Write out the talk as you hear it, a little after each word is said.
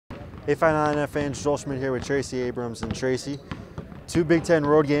Hey, Final Nine fans, Joel Schmidt here with Tracy Abrams and Tracy. 2 Big Ten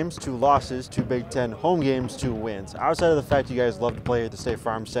road games, 2 losses, 2 Big Ten home games, 2 wins. Outside of the fact you guys love to play at the State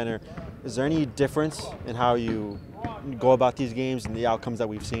Farm Center, is there any difference in how you go about these games and the outcomes that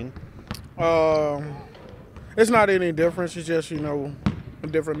we've seen? It's not any difference. It's just, a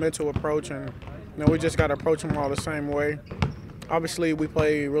different mental approach, and, we just got to approach them all the same way. Obviously, we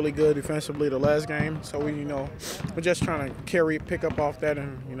played really good defensively the last game, so we're just trying to pick up off that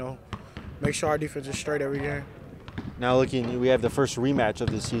and, make sure our defense is straight every game. Now we have the first rematch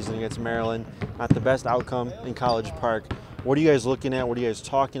of this season against Maryland. Not the best outcome in College Park. What are you guys looking at? What are you guys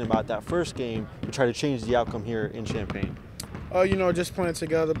talking about that first game to try to change the outcome here in Champaign? Just playing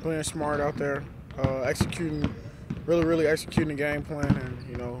together, playing smart out there, really executing the game plan,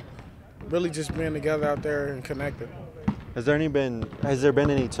 and, really just being together out there and connected. Has there been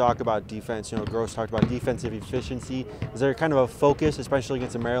any talk about defense? Gross talked about defensive efficiency. Is there kind of a focus, especially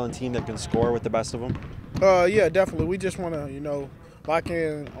against a Maryland team that can score with the best of them? Yeah, definitely. We just want to, lock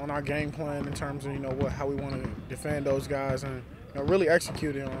in on our game plan in terms of, how we want to defend those guys and really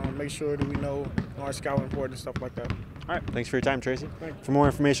execute it on, make sure that we know our scouting report and stuff like that. All right. Thanks for your time, Tracy. Thank you. For more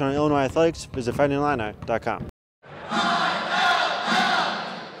information on Illinois athletics, visit fightingillini.com.